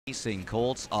Racing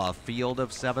Colts, a field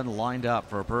of 7 lined up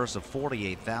for a purse of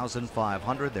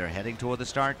 $48,500. They're heading toward the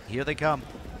start. Here they come.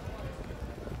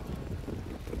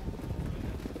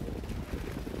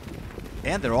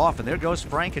 And they're off, and there goes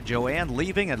Frank and Joanne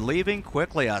leaving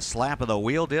quickly. A slap of the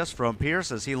wheel disc from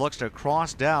Pierce as he looks to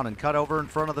cross down and cut over in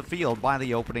front of the field by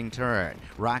the opening turn.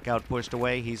 Rockout pushed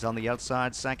away. He's on the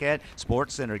outside second.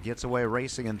 Sports Center gets away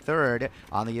racing in third.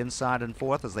 On the inside and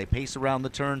fourth as they pace around the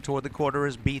turn toward the quarter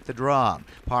is Beat the Drum.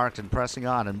 Parked and pressing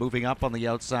on and moving up on the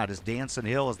outside is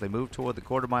Dancin as they move toward the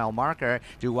quarter-mile marker.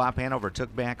 Doo-Wop Hanover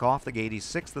took back off the gate. He's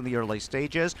sixth in the early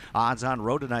stages. Odds on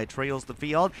Rhodonite trails the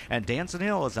field, and Dancin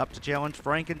is up to challenge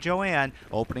Frank and Joanne.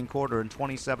 Opening quarter in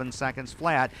 27 seconds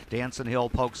flat. Dancin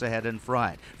pokes ahead in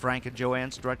front. Frank and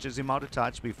Joanne stretches him out a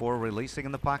touch before releasing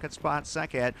in the pocket spot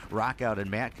second. Rockout and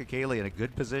Matt Kakali in a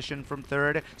good position from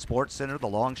third. Sports Center, the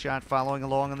long shot, following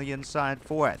along on the inside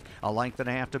fourth. A length and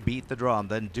a half to Beat the Drum.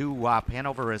 Then Doo-Wop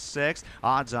Hanover is sixth.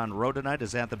 Odds on Rhodonite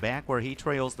is at the back where he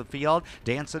trails the field.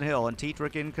 Dancin and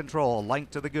Tetrick in control.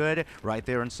 Length to the good. Right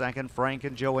there in second, Frank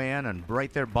and Joanne. And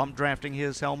right there bump drafting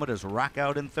his helmet is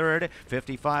Rockout in third.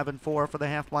 55-4 for the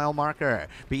half-mile marker.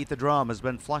 Beat the Drum has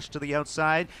been flushed to the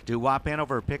outside. Doo-Wop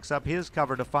Hanover picks up his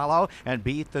cover to follow, and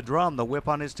Beat the Drum, the whip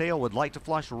on his tail, would like to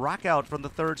flush Rockout from the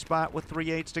third spot with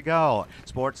 3/8 to go.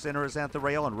 Sports Center is at the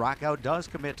rail, and Rockout does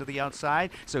commit to the outside,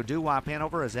 so Doo-Wop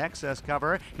Hanover has excess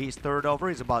cover. He's third over.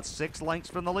 He's about 6 lengths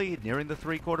from the lead, nearing the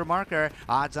three-quarter marker.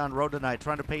 Odds on Rhodonite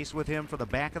trying to pace with him for the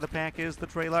back of the pack is the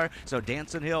trailer, so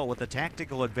Dancin with the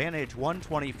tactical advantage,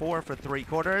 124 for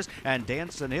three-quarters, and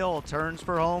Dancin turns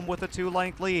for home with a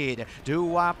 2-length lead.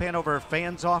 Doo-Wop Hanover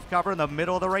fans off cover in the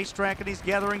middle of the racetrack, and he's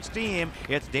gathering steam.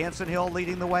 It's Dancin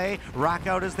leading the way.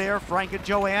 Rockout is there, Frank and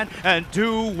Joanne, and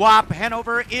Doo-Wop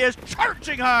Hanover is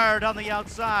charging hard on the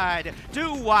outside.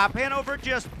 Doo-Wop Hanover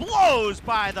just blows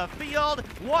by the field.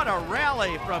 What a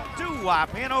rally from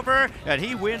Doo-Wop Hanover, and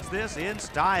he wins this in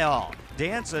style.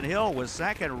 Dancin was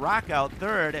second, Rockout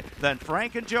third, then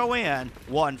Frank and Joanne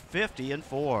won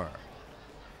 50-4.